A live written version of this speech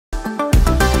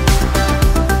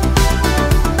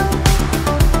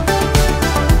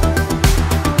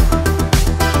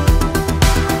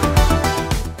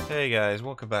guys,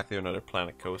 welcome back to another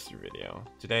Planet Coaster video.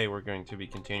 Today we're going to be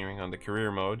continuing on the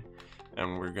career mode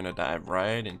and we're gonna dive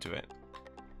right into it.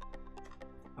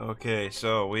 Okay,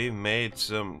 so we made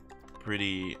some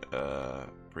pretty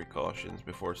precautions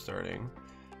before starting.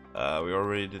 We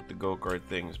already did the go-kart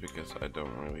things because I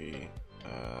don't really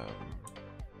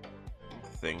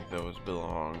think those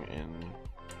belong in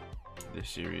the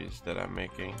series that I'm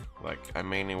making. Like, I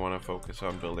mainly want to focus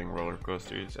on building roller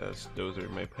coasters, as those are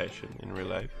my passion in real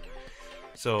life.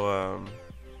 So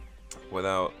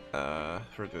without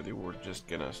further ado, we're just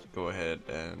gonna go ahead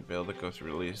and build a coaster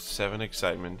with at least 7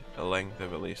 excitement, a length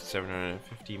of at least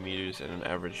 750 meters, and an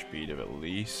average speed of at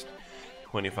least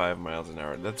 25 miles an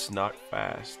hour. That's not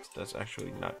fast. That's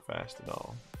actually not fast at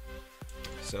all.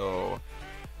 So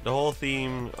the whole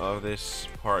theme of this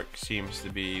park seems to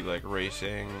be like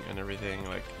racing and everything.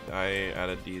 Like, I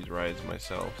added these rides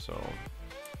myself, so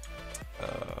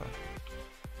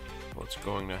what's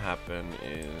going to happen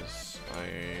is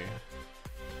I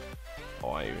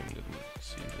even didn't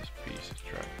see this piece of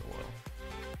track well.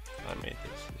 I made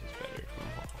this is better from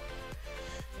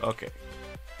home. Okay,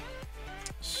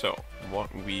 so what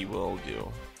we will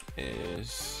do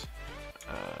is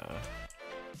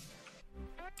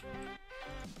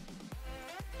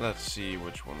let's see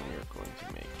which one we are going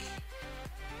to make.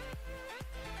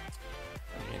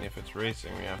 I mean, if it's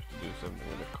racing, we have to do something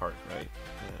with a cart, right?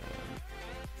 And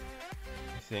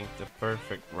I think the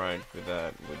perfect ride for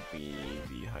that would be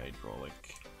the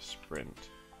hydraulic sprint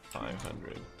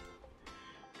 500.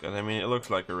 Because, I mean, it looks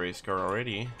like a race car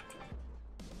already.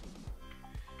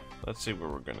 Let's see where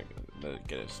we're gonna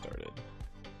get it started.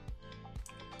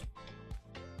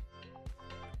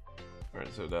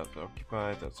 Alright, so that's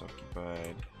occupied, that's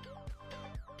occupied.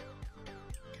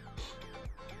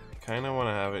 Kinda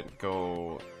wanna have it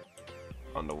go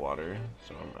on the water,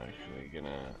 so I'm actually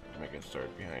gonna make it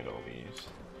start behind all these.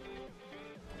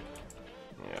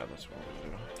 Yeah, that's what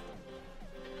we'll do.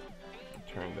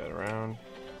 Turn that around.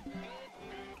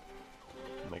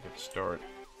 Make it start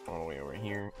all the way over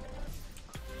here.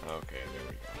 Okay, there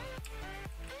we go.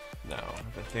 Now,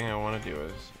 the thing I want to do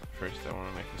is, first I want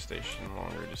to make the station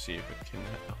longer to see if it can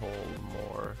hold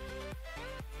more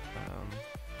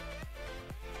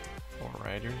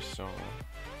riders, so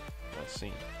let's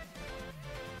see.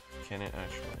 Can it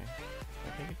actually? I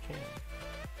think it can.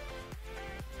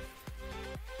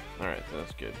 Alright, so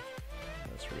that's good.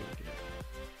 That's really good.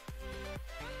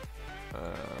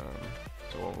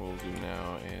 So what we'll do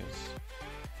now is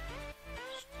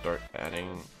start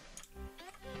adding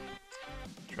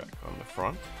track on the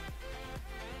front.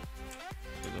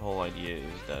 The whole idea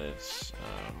is that it's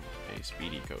a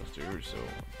speedy coaster, so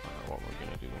what we're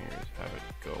gonna do here is have it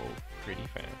go pretty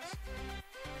fast.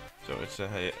 So it's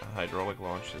a hydraulic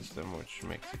launch system, which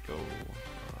makes it go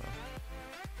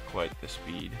quite the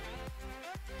speed.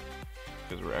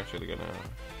 Because we're actually gonna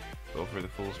go for the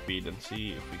full speed and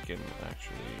see if we can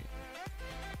actually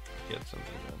get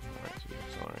something done. Alright, so the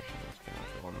acceleration is gonna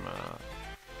go on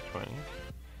 20.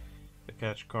 The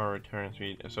catch car return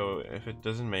speed. So if it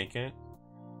doesn't make it,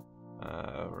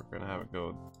 we're gonna have it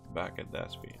go back at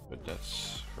that speed, but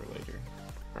that's for later.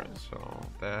 Alright, so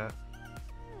that,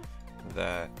 and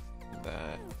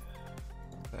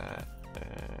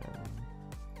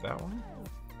that one?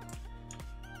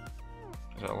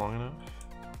 Is that long enough?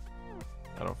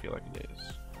 I don't feel like it is.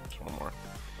 Just one more.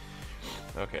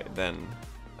 Okay, then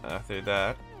after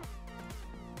that,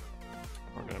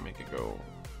 we're gonna make it go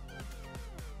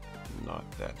not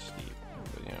that steep,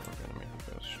 but yeah, we're gonna make it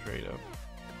go straight up.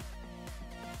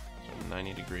 So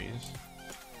 90 degrees.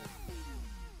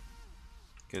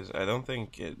 Because I don't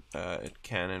think it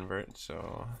can invert,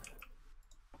 so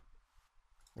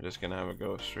we're just gonna have it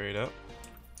go straight up.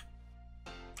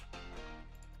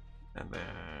 And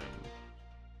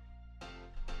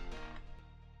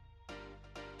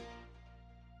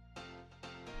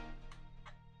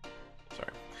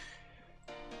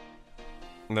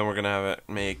then we're gonna have it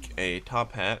make a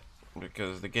top hat,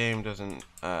 because the game doesn't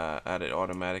add it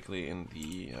automatically in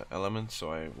the elements,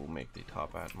 so I will make the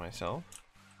top hat myself.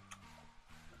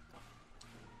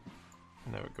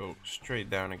 And that would go straight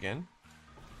down again.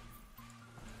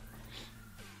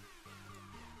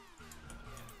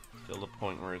 Till the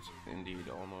point where it's indeed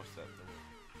almost at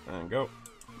the... And go.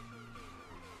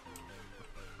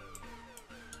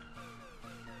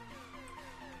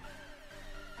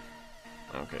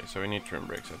 Okay, so we need trim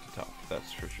brakes at the top,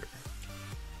 that's for sure.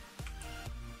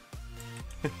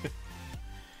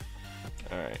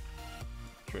 Alright.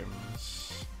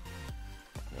 Trims.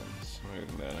 And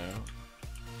smooth that out.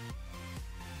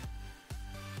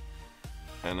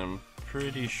 And I'm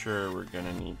pretty sure we're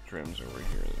gonna need trims over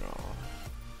here as well.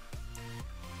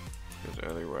 because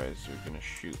otherwise we're gonna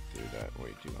shoot through that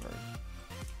way too hard.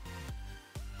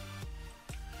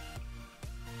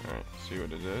 Alright, see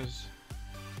what it is.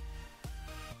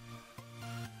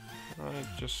 It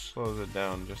just slows it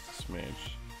down just a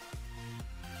smidge.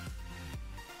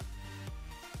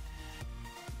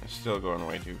 It's still going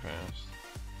way too fast.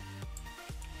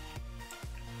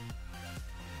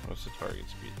 What's the target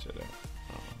speed set at?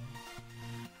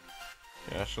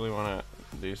 I actually want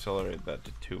to decelerate that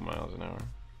to 2 miles an hour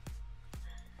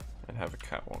and have a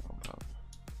catwalk on top.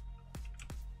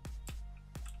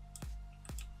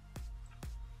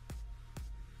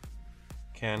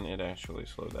 Can it actually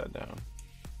slow that down?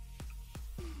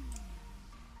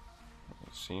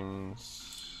 It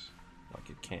seems like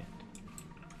it can't.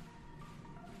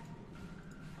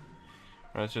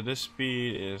 Alright, so this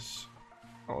speed is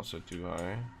also too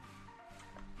high.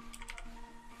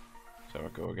 So I'll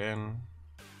go again.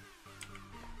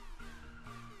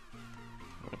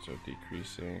 Alright, so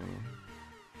decreasing.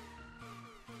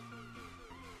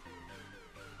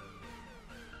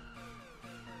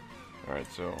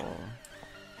 Alright, so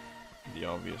the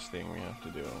obvious thing we have to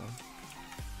do.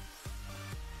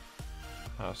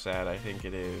 How sad I think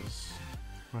it is.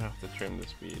 We have to trim the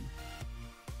speed.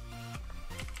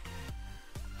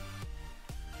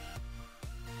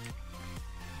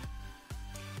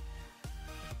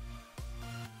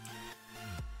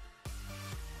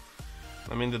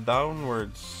 I mean, the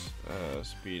downwards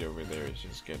speed over there is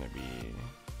just gonna be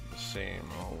the same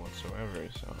all whatsoever,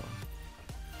 so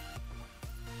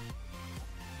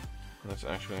let's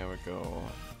actually have it go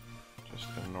just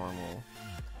a normal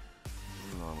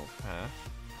path.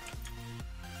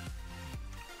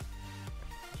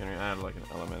 Can we add like an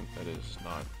element that is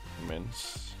not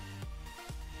immense?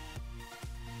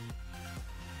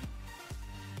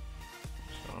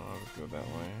 So I'll go that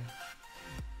way.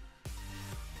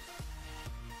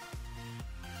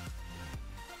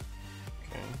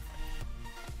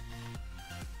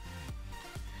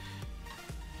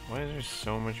 Why is there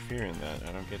so much fear in that?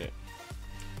 I don't get it.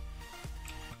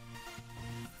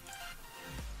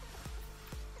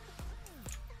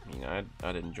 I mean,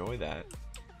 I'd enjoy that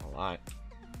a lot.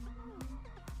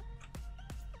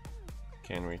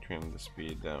 Can we trim the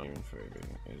speed down even further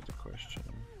is the question.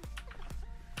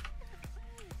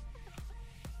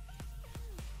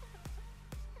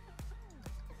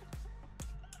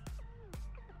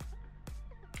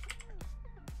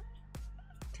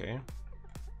 Okay.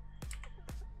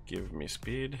 Give me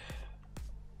speed.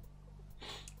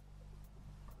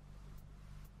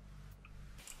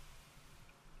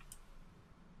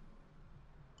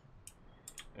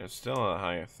 It's still a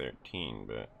high of 13,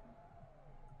 but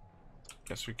I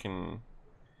guess we can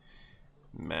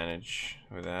manage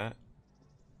with that.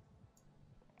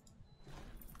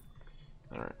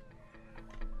 Alright.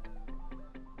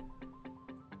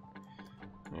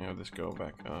 Have this go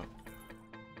back up.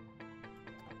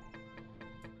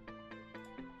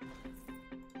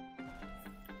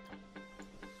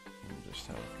 Just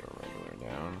have it go regular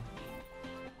down.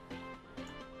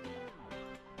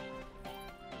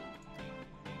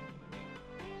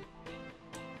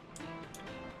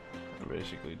 And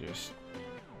basically just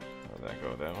have that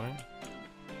go that way.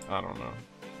 I don't know.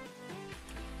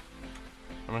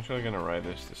 I'm actually gonna ride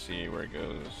this to see where it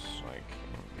goes, like,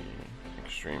 in the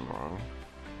extreme wrong.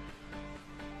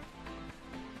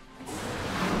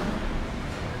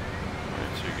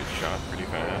 Alright, so you get shot pretty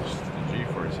fast. The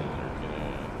G-forces are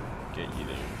gonna get you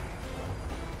there.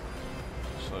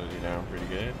 Slows you down pretty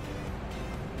good.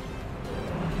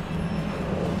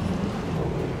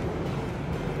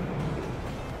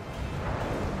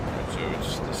 Alright, so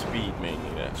it's the speed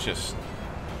mainly that's just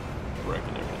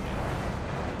wrecking everything.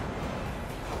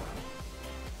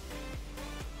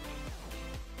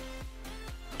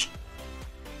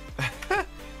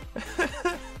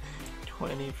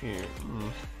 20 feet.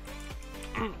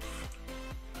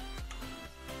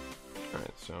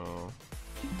 Alright, so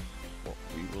what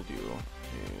we will do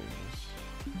is,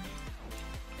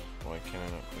 why can I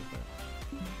not click that?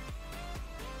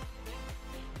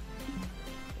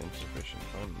 Insufficient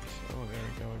funds. Oh, there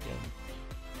we go again.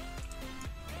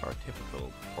 Our typical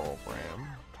program.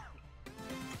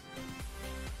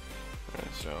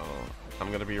 Alright, so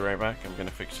I'm gonna be right back. I'm gonna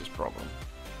fix this problem.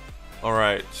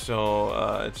 Alright, so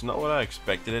it's not what I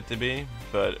expected it to be,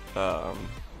 but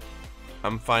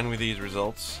I'm fine with these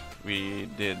results. We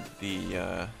did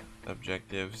the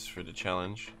objectives for the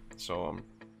challenge, so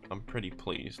I'm pretty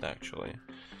pleased actually.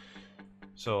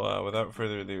 So without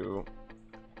further ado,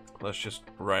 let's just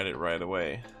ride it right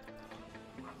away.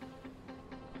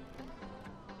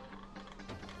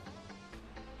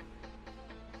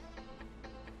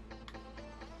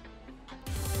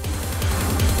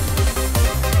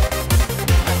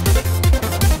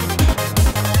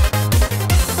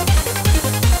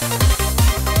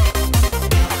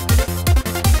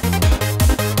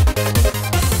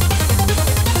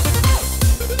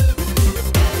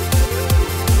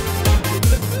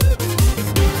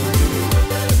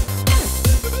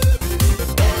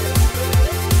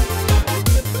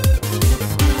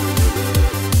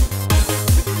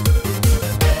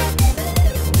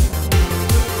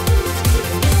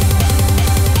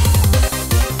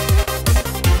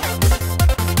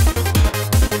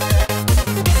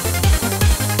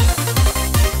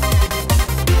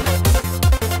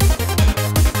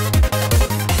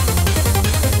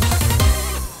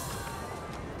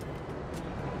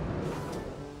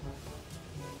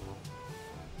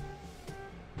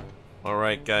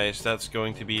 guys, that's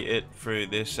going to be it for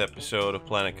this episode of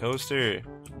Planet Coaster,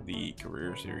 the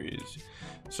career series.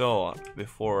 So,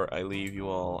 before I leave you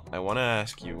all, I want to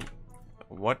ask you,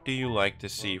 what do you like to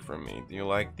see from me? Do you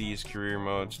like these career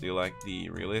modes? Do you like the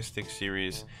realistic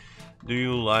series? Do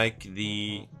you like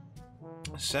the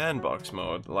sandbox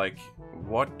mode? Like,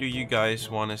 what do you guys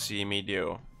want to see me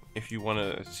do? If you want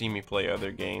to see me play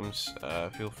other games,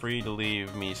 feel free to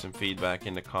leave me some feedback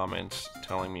in the comments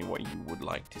telling me what you would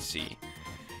like to see.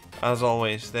 As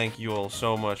always, thank you all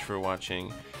so much for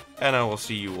watching, and I will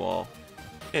see you all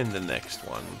in the next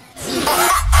one.